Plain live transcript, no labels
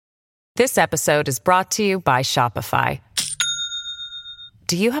This episode is brought to you by Shopify.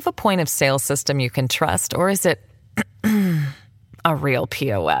 Do you have a point of sale system you can trust, or is it a real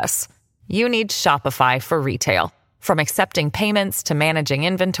POS? You need Shopify for retail. From accepting payments to managing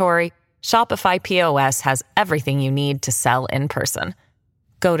inventory, Shopify POS has everything you need to sell in person.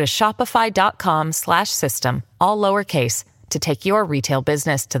 Go to shopify.com/system, all lowercase, to take your retail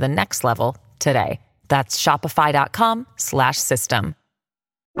business to the next level today. That's shopify.com/system.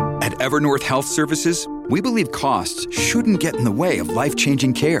 At Evernorth Health Services, we believe costs shouldn't get in the way of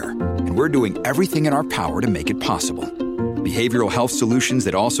life-changing care, and we're doing everything in our power to make it possible. Behavioral health solutions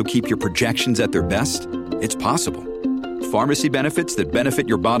that also keep your projections at their best? It's possible. Pharmacy benefits that benefit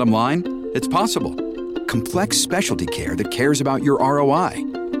your bottom line? It's possible. Complex specialty care that cares about your ROI?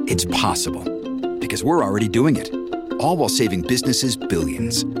 It's possible. Because we're already doing it. All while saving businesses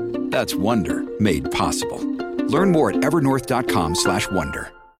billions. That's Wonder made possible. Learn more at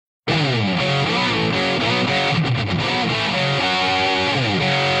evernorth.com/wonder.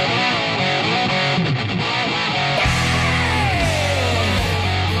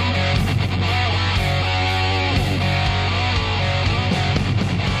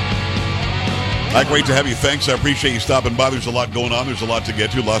 Hi, great to have you. Thanks. I appreciate you stopping by. There's a lot going on. There's a lot to get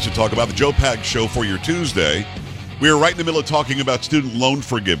to, lots to talk about. The Joe Pags Show for your Tuesday. We are right in the middle of talking about student loan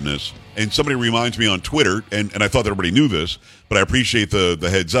forgiveness. And somebody reminds me on Twitter, and I thought that everybody knew this, but I appreciate the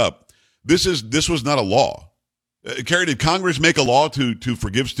heads up. This was not a law. Carrie, did Congress make a law to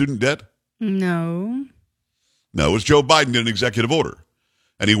forgive student debt? No. No, it was Joe Biden did an executive order.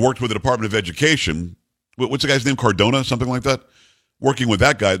 And he worked with the Department of Education. What's the guy's name? Cardona, something like that? Working with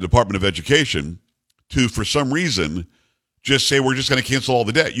that guy, the Department of Education, to, for some reason, just say we're just going to cancel all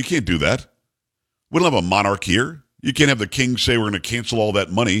the debt. You can't do that. We don't have a monarch here. You can't have the king say we're going to cancel all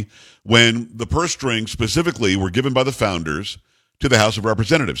that money when the purse strings specifically were given by the founders to the House of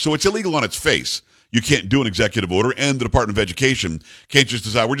Representatives. So it's illegal on its face. You can't do an executive order, and the Department of Education can't just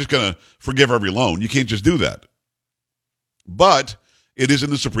decide we're just going to forgive every loan. You can't just do that. But it is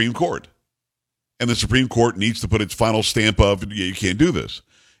in the Supreme Court. And the Supreme Court needs to put its final stamp of, you can't do this.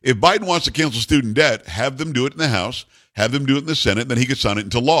 If Biden wants to cancel student debt, have them do it in the House, have them do it in the Senate, and then he can sign it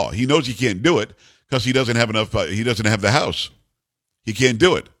into law. He knows he can't do it because he doesn't have enough, he doesn't have the House. He can't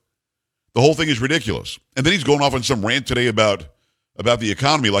do it. The whole thing is ridiculous. And then he's going off on some rant today about the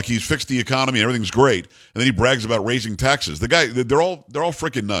economy, like he's fixed the economy and everything's great. And then he brags about raising taxes. The guy, they're all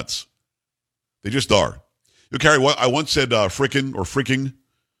freaking nuts. They just are. You know, Carrie, I once said frickin' or freaking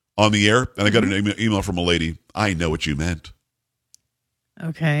on the air, and I got an email from a lady. I know what you meant.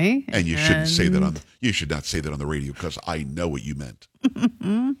 Okay. And you shouldn't say that you should not say that on the radio because I know what you meant.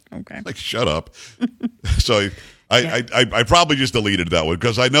 Okay. Like, shut up. So I probably just deleted that one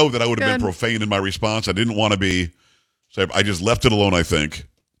because I know that I would have been profane in my response. I didn't want to be, so I just left it alone, I think.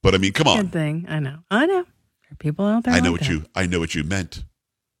 But I mean, come on. Good thing. I know. There are people out there. I know what you meant.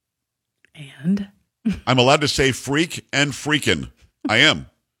 And I'm allowed to say freak and freaking. I am.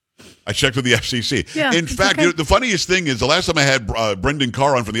 I checked with the FCC. Yeah, in fact, okay. the funniest thing is the last time I had Brendan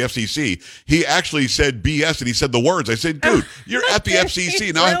Carr on from the FCC, he actually said BS and he said the words. I said, dude, you're at the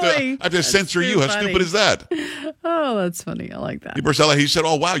FCC. Now Really? I have to censor you. How stupid is that? Oh, that's funny. I like that. He said,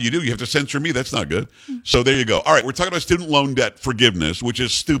 oh, wow, you do. You have to censor me. That's not good. So there you go. All right, we're talking about student loan debt forgiveness, which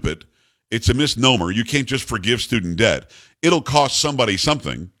is stupid. It's a misnomer. You can't just forgive student debt. It'll cost somebody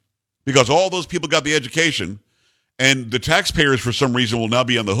something because all those people got the education. And the taxpayers, for some reason, will now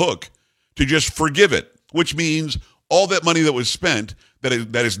be on the hook to just forgive it, which means all that money that was spent that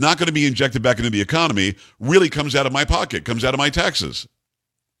is not going to be injected back into the economy really comes out of my pocket, comes out of my taxes.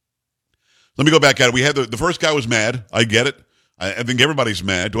 Let me go back at it. We had the first guy was mad. I get it. I think everybody's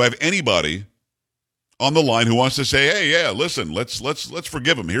mad. Do I have anybody on the line who wants to say, hey, yeah, listen, let's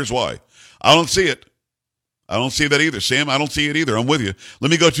forgive him. Here's why. I don't see it. I don't see that either. Sam, I don't see it either. I'm with you. Let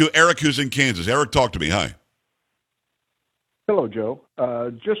me go to Eric, who's in Kansas. Eric, talk to me. Hi. Hello, Joe.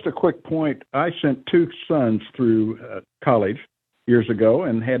 Just a quick point. I sent two sons through college years ago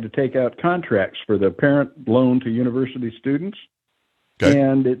and had to take out contracts for the parent loan to university students. Okay.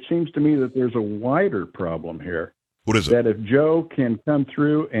 And it seems to me that there's a wider problem here. What is it? That if Joe can come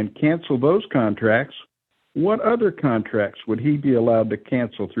through and cancel those contracts, what other contracts would he be allowed to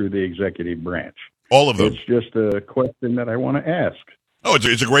cancel through the executive branch? All of them. It's just a question that I want to ask. Oh,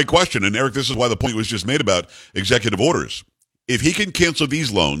 it's a great question. And, Eric, this is why the point was just made about executive orders. If he can cancel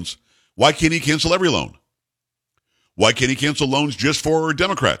these loans, why can't he cancel every loan? Why can't he cancel loans just for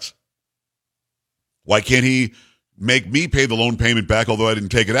Democrats? Why can't he make me pay the loan payment back, although I didn't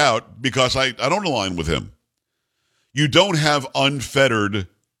take it out, because I don't align with him? You don't have unfettered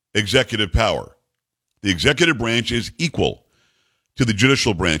executive power. The executive branch is equal. to the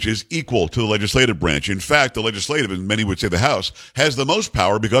judicial branch is equal to the legislative branch. In fact, the legislative, and many would say the House, has the most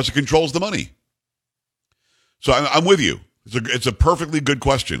power because it controls the money. So I'm with you. It's a perfectly good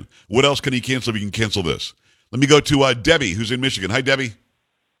question. What else can he cancel if he can cancel this? Let me go to Debbie, who's in Michigan. Hi, Debbie.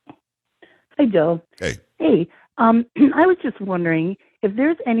 Hi, Joe. Hey. Hey, I was just wondering if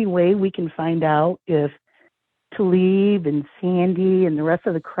there's any way we can find out if Talib and Sandy and the rest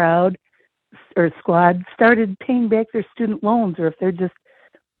of the crowd or squad started paying back their student loans, or if they're just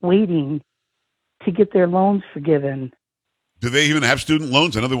waiting to get their loans forgiven. Do they even have student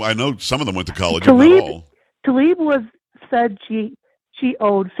loans? I know some of them went to college, but not all. Talib said she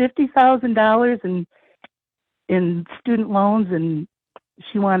owed $50,000 in student loans, and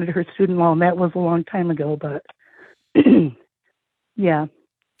she wanted her student loan. That was a long time ago, but yeah.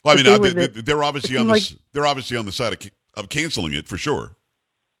 Well, I mean, they're obviously on the side of canceling it for sure.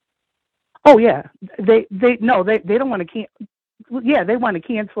 Oh yeah, they don't want to Yeah, they want to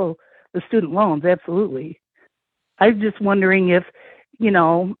cancel the student loans. Absolutely. I'm just wondering if,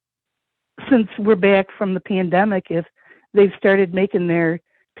 since we're back from the pandemic, if they've started making their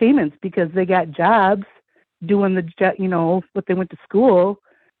payments because they got jobs doing what they went to school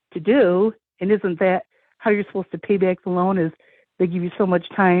to do. And isn't that how you're supposed to pay back the loan? Is they give you so much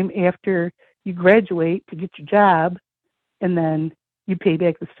time after you graduate to get your job, and then you pay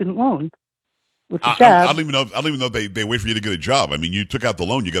back the student loan with the job. I don't even know they wait for you to get a job. I mean, you took out the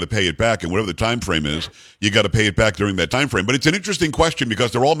loan, you got to pay it back, and whatever the time frame is, you got to pay it back during that time frame. But it's an interesting question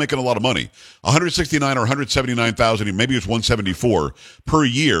because they're all making a lot of money. 169 or 179,000, maybe it's 174 per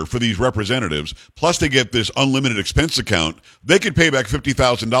year for these representatives. Plus, they get this unlimited expense account. They could pay back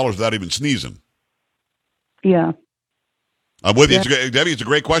 $50,000 without even sneezing. Yeah. I'm with you. Debbie, it's a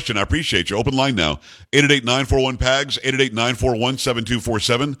great question. I appreciate you. Open line now. 888-941-PAGS,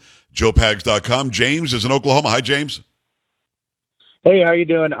 888-941-7247, joepags.com. James is in Oklahoma. Hi, James. Hey, how you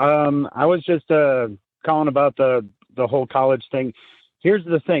doing? I was just calling about the whole college thing. Here's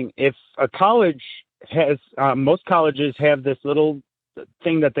the thing. If a college has, most colleges have this little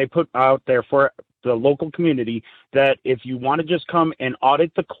thing that they put out there for the local community that if you want to just come and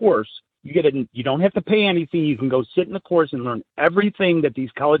audit the course, you don't have to pay anything. You can go sit in the course and learn everything that these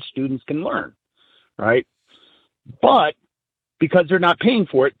college students can learn, right? But because they're not paying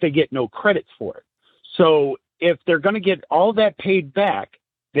for it, they get no credits for it. So if they're going to get all that paid back,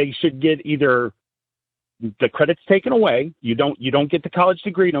 they should get either the credits taken away, you don't get the college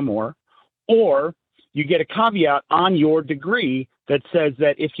degree no more, or you get a caveat on your degree that says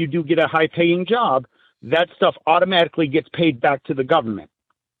that if you do get a high-paying job, that stuff automatically gets paid back to the government.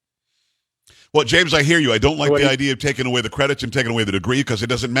 Well, James, I hear you. I don't like the idea of taking away the credits and taking away the degree because it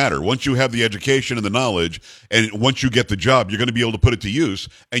doesn't matter. Once you have the education and the knowledge, and once you get the job, you're going to be able to put it to use,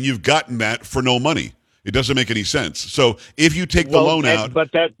 and you've gotten that for no money. It doesn't make any sense. So if you take the loan out,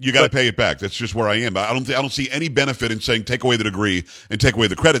 you got to pay it back. That's just where I am. I don't see any benefit in saying take away the degree and take away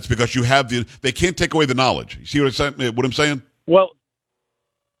the credits because they can't take away the knowledge. You see what I'm saying? Well,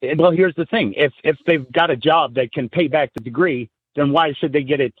 here's the thing. If they've got a job that can pay back the degree, then why should they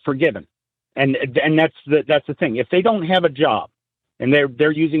get it forgiven? And that's the thing. If they don't have a job, and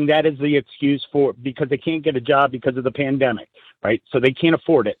they're using that as the excuse because they can't get a job because of the pandemic, right? So they can't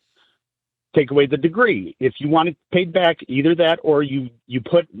afford it. Take away the degree. If you want it paid back, either that or you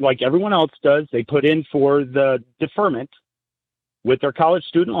put, like everyone else does, they put in for the deferment with their college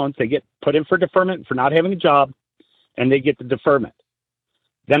student loans. They get put in for deferment for not having a job, and they get the deferment.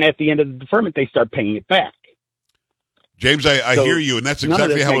 Then at the end of the deferment, they start paying it back. James, I hear you, and that's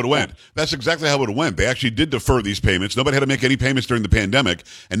exactly how it went. That's exactly how it went. They actually did defer these payments. Nobody had to make any payments during the pandemic,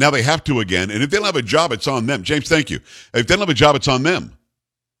 and now they have to again. And if they don't have a job, it's on them. James, thank you. If they don't have a job, it's on them.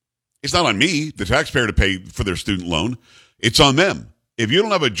 It's not on me, the taxpayer, to pay for their student loan. It's on them. If you don't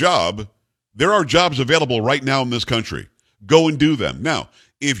have a job, there are jobs available right now in this country. Go and do them. Now,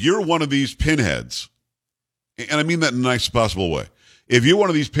 if you're one of these pinheads, and I mean that in the nicest possible way, if you're one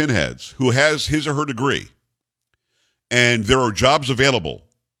of these pinheads who has his or her degree, and there are jobs available,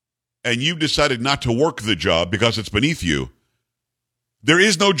 and you've decided not to work the job because it's beneath you, there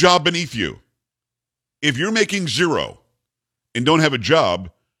is no job beneath you. If you're making zero and don't have a job,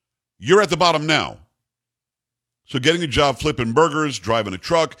 you're at the bottom now. So getting a job flipping burgers, driving a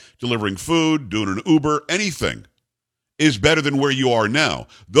truck, delivering food, doing an Uber, anything is better than where you are now.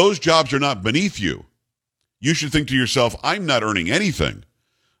 Those jobs are not beneath you. You should think to yourself, I'm not earning anything.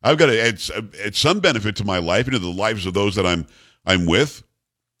 I've got to add some benefit to my life and to the lives of those that I'm with.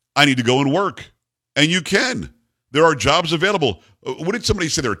 I need to go and work. And you can. There are jobs available. What did somebody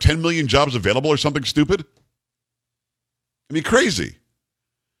say? There are 10 million jobs available or something stupid? I mean, crazy.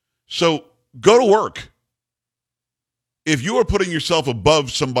 So go to work. If you are putting yourself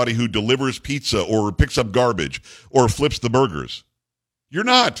above somebody who delivers pizza or picks up garbage or flips the burgers, you're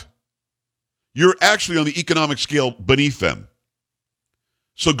not. You're actually on the economic scale beneath them.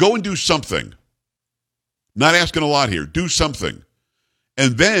 So go and do something. Not asking a lot here. Do something.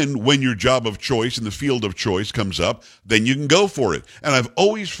 And then when your job of choice in the field of choice comes up, then you can go for it. And I've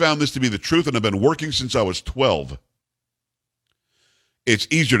always found this to be the truth, and I've been working since I was 12. It's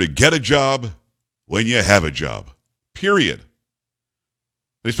easier to get a job when you have a job. Period.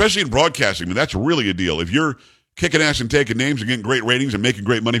 Especially in broadcasting, I mean, that's really a deal. If you're kicking ass and taking names and getting great ratings and making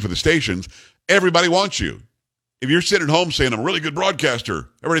great money for the stations, everybody wants you. If you're sitting at home saying, I'm a really good broadcaster,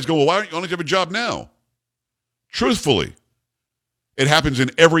 everybody's going, well, why don't you only have a job now? Truthfully, it happens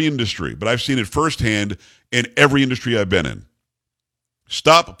in every industry, but I've seen it firsthand in every industry I've been in.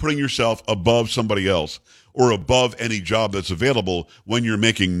 Stop putting yourself above somebody else or above any job that's available when you're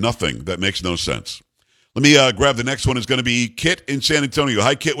making nothing. That makes no sense. Let me grab the next one. It's going to be Kit in San Antonio.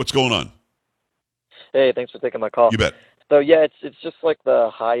 Hi, Kit. What's going on? Hey, thanks for taking my call. You bet. So, yeah, it's just like the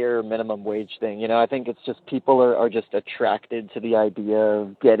higher minimum wage thing. You know, I think it's just people are just attracted to the idea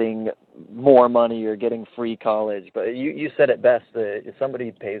of getting more money or getting free college. But you said it best, that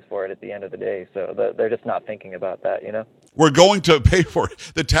somebody pays for it at the end of the day. So they're just not thinking about that, you know? We're going to pay for it.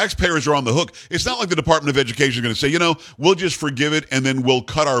 The taxpayers are on the hook. It's not like the Department of Education is going to say, you know, we'll just forgive it and then we'll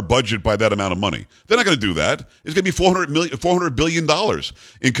cut our budget by that amount of money. They're not going to do that. It's going to be $400 billion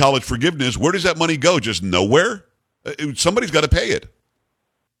in college forgiveness. Where does that money go? Just nowhere? Somebody's got to pay it.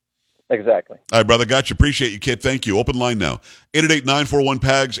 Exactly. All right, brother. Got you. Appreciate you, kid. Thank you. Open line now.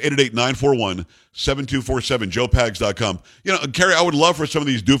 888-941-PAGS, 888-941-7247, joepags.com. You know, Carrie, I would love for some of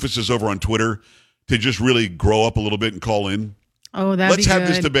these doofuses over on Twitter to just really grow up a little bit and call in. Oh, that'd be good. Let's have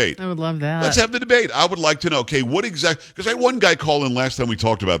this debate. I would love that. Let's have the debate. I would like to know, okay, what exactly, because I had one guy call in last time we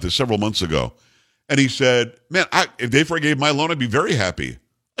talked about this several months ago, and he said, man, if they forgave my loan, I'd be very happy.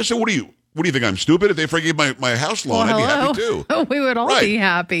 I said, what do you think, I'm stupid? If they forgave my house loan, I'd be happy too. We would all be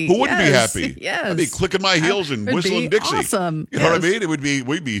happy. Who wouldn't be happy? Yes. I'd be clicking my heels and whistling Dixie. Awesome. You know what I mean?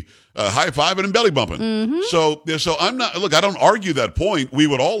 We'd be high-fiving and belly bumping. Mm-hmm. So I'm not, look, I don't argue that point. We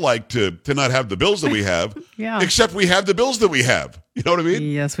would all like to not have the bills that we have, yeah. Except we have the bills that we have. You know what I mean?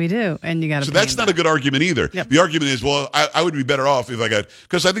 Yes, we do. And you got to So that's not a good argument either. Yep. The argument is, well, I would be better off if I got,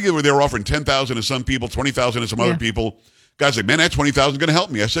 because I think they were offering $10,000 to some people, $20,000 to some other people. Guys like, man, that $20,000 is going to help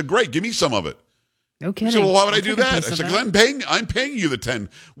me. I said, great, give me some of it. No kidding. He said, well, why would I do that? I said, because I'm paying you the 10.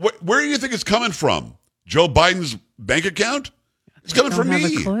 Where do you think it's coming from? Joe Biden's bank account? It's coming from me. They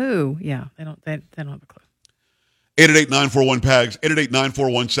don't have a clue. Yeah, they don't have a clue. 888-941-PAGS,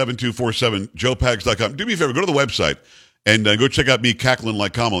 888-941-7247, joepags.com. Do me a favor, go to the website and go check out me cackling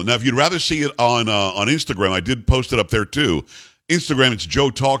like Kamala. Now, if you'd rather see it on Instagram, I did post it up there too. Instagram, it's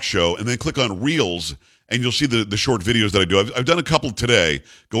Joe Talk Show, and then click on Reels, and you'll see the short videos that I do. I've done a couple today.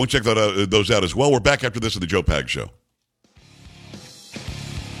 Go and check those out as well. We're back after this at the Joe Pags Show.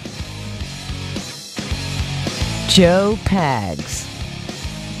 Joe Pags.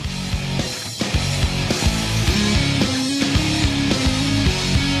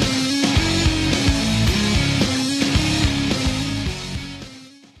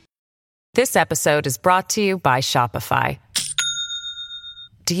 This episode is brought to you by Shopify.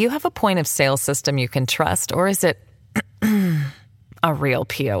 Do you have a point of sale system you can trust, or is it a real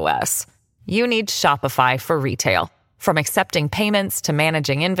POS? You need Shopify for retail. From accepting payments to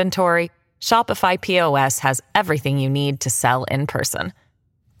managing inventory, Shopify POS has everything you need to sell in person.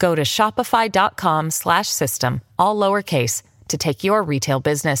 Go to shopify.com/system, all lowercase, to take your retail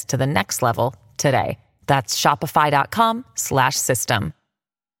business to the next level today. That's shopify.com/system.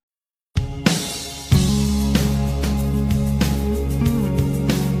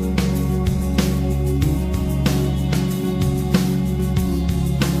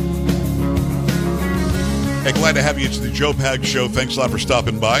 Hey, glad to have you. It's the Joe Pags Show. Thanks a lot for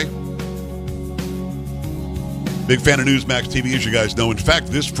stopping by. Big fan of Newsmax TV, as you guys know. In fact,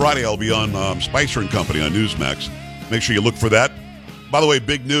 this Friday I'll be on Spicer & Company on Newsmax. Make sure you look for that. By the way,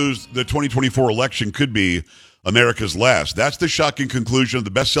 big news, the 2024 election could be America's last. That's the shocking conclusion of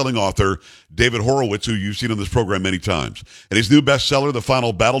the best-selling author, David Horowitz, who you've seen on this program many times. In his new bestseller, The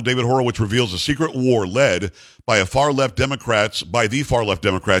Final Battle, David Horowitz reveals a secret war led by the far-left Democrats,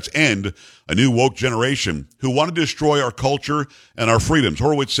 and a new woke generation who want to destroy our culture and our freedoms.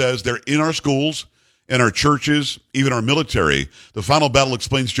 Horowitz says they're in our schools, in our churches, even our military. The Final Battle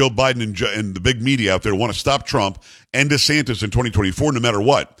explains Joe Biden and the big media out there want to stop Trump and DeSantis in 2024 no matter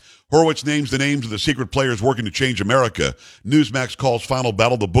what. Horowitz names the names of the secret players working to change America. Newsmax calls Final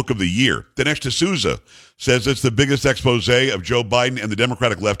Battle the book of the year. Dinesh D'Souza says it's the biggest expose of Joe Biden and the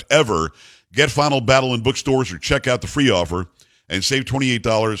Democratic left ever. Get Final Battle in bookstores or check out the free offer and save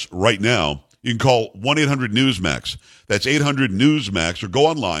 $28 right now. You can call 1-800-NEWSMAX. That's 800-NEWSMAX, or go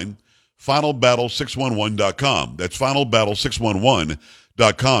online, finalbattle611.com. That's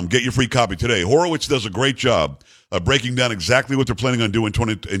finalbattle611.com. Get your free copy today. Horowitz does a great job of breaking down exactly what they're planning on doing in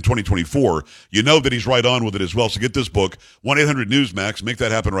 2024. You know that he's right on with it as well. So get this book, 1-800-NEWSMAX. Make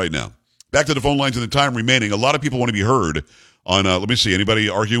that happen right now. Back to the phone lines in the time remaining. A lot of people want to be heard on, let me see, anybody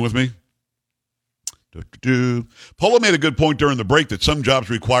arguing with me? Polo made a good point during the break that some jobs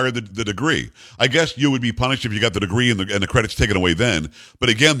require the degree. I guess you would be punished if you got the degree and the credits taken away then. But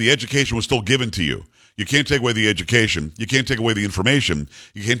again, the education was still given to you. You can't take away the education. You can't take away the information.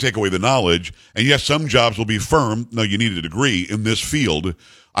 You can't take away the knowledge. And yes, some jobs will be firm. No, you need a degree in this field.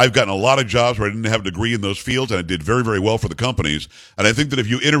 I've gotten a lot of jobs where I didn't have a degree in those fields, and I did very, very well for the companies. And I think that if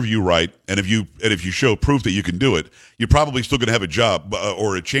you interview right, and if you show proof that you can do it, you're probably still going to have a job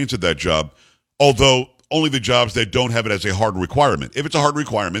or a chance at that job. Although only the jobs that don't have it as a hard requirement. If it's a hard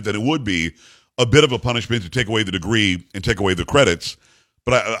requirement, then it would be a bit of a punishment to take away the degree and take away the credits.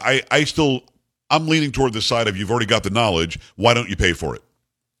 But I'm leaning toward the side of you've already got the knowledge. Why don't you pay for it?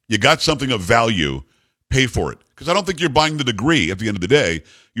 You got something of value, pay for it. Because I don't think you're buying the degree at the end of the day.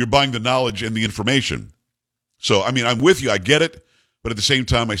 You're buying the knowledge and the information. So, I mean, I'm with you. I get it. But at the same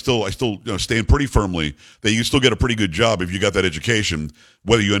time, I still stand pretty firmly that you still get a pretty good job if you got that education,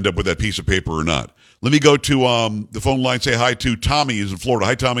 whether you end up with that piece of paper or not. Let me go to the phone line. Say hi to Tommy. He's in Florida.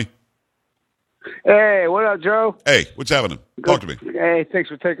 Hi, Tommy. Hey, what up, Joe? Hey, what's happening? Talk to me. Hey, thanks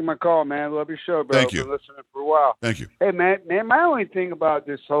for taking my call, man. Love your show, bro. Thank you. Been listening for a while. Thank you. Hey, man, my only thing about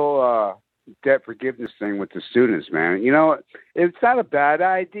this whole debt forgiveness thing with the students, man, it's not a bad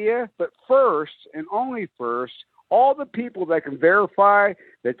idea, but first and only first, all the people that can verify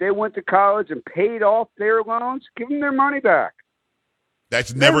that they went to college and paid off their loans, give them their money back.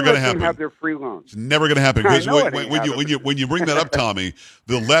 That's never going to happen. Have their free loans. It's never going to happen. Because when you bring that up, Tommy, Tommy,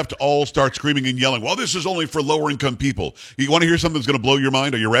 the left all start screaming and yelling, well, this is only for lower income people. You want to hear something that's going to blow your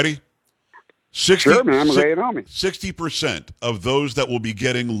mind? Are you ready? Sure, man. Lay it on me. 60% of those that will be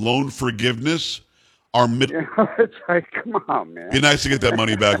getting loan forgiveness are middle. It's like, come on, man. Be nice to get that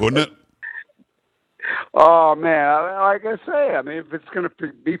money back, wouldn't it? Oh, man. Like I say, I mean, if it's going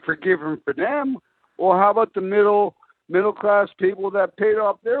to be forgiven for them, well, how about the middle-class people that paid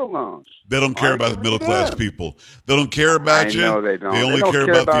off their loans? They don't care about the middle-class people. They don't care about you. No, they don't. They only care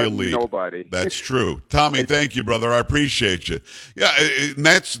about the elite. Nobody. That's true. Tommy, thank you, brother. I appreciate you. Yeah, and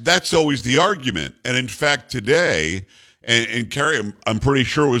that's always the argument. And in fact, today, and Carrie, I'm pretty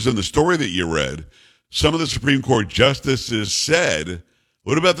sure it was in the story that you read, some of the Supreme Court justices said,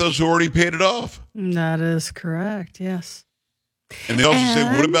 what about those who already paid it off? That is correct, yes. And they also say,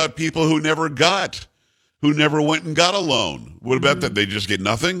 what about people who never went and got a loan? What about that? They just get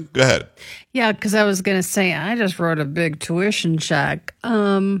nothing? Go ahead. Yeah, because I was going to say, I just wrote a big tuition check.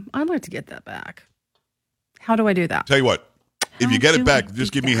 I'd like to get that back. How do I do that? Tell you what, if you get it back,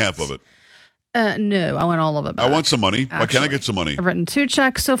 just give me half of it. No, I want all of it back. I want some money. Why can't I get some money? I've written 2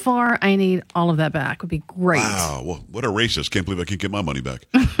 checks so far. I need all of that back. Would be great. Wow, well, what a racist. Can't believe I can't get my money back.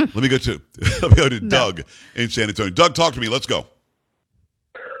 Let me go to Doug in San Antonio. Doug, talk to me. Let's go.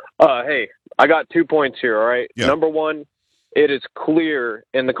 Hey, I got 2 points here, all right? Yeah. Number one, it is clear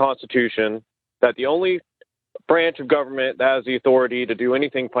in the Constitution that the only branch of government that has the authority to do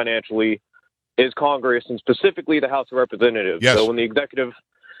anything financially is Congress, and specifically the House of Representatives. Yes. So when the executive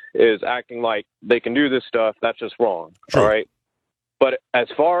is acting like they can do this stuff, that's just wrong, True. all right? But as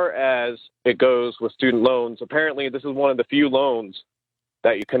far as it goes with student loans, apparently this is one of the few loans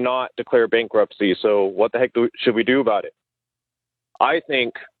that you cannot declare bankruptcy. So what the heck should we do about it? I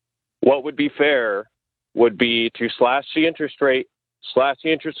think what would be fair would be to slash the interest rate, slash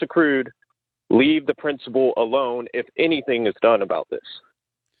the interest accrued, leave the principal alone if anything is done about this.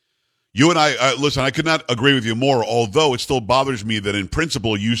 You and I, listen, I could not agree with you more, although it still bothers me that in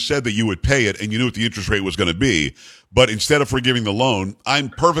principle you said that you would pay it and you knew what the interest rate was going to be. But instead of forgiving the loan, I'm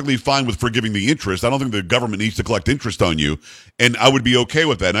perfectly fine with forgiving the interest. I don't think the government needs to collect interest on you, and I would be okay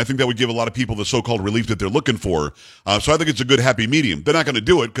with that. And I think that would give a lot of people the so-called relief that they're looking for. So I think it's a good happy medium. They're not going to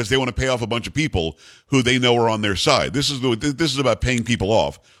do it because they want to pay off a bunch of people who they know are on their side. This is about paying people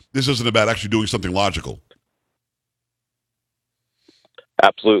off. This isn't about actually doing something logical.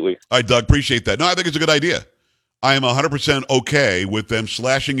 Absolutely. All right, Doug, appreciate that. No, I think it's a good idea. I am 100% okay with them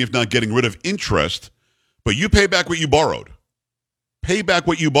slashing, if not getting rid of interest, but you pay back what you borrowed. Pay back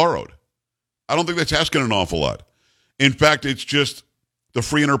what you borrowed. I don't think that's asking an awful lot. In fact, it's just the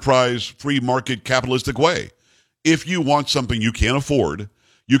free enterprise, free market, capitalistic way. If you want something you can't afford,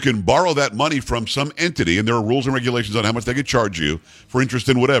 you can borrow that money from some entity, and there are rules and regulations on how much they can charge you for interest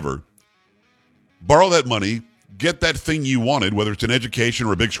in whatever. Borrow that money, get that thing you wanted, whether it's an education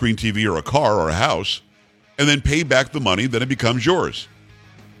or a big screen TV or a car or a house, and then pay back the money, then it becomes yours.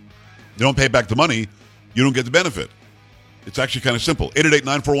 You don't pay back the money, you don't get the benefit. It's actually kind of simple.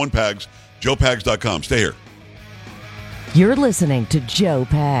 888-941-PAGS, joepags.com. Stay here. You're listening to Joe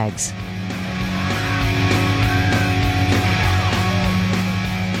Pags.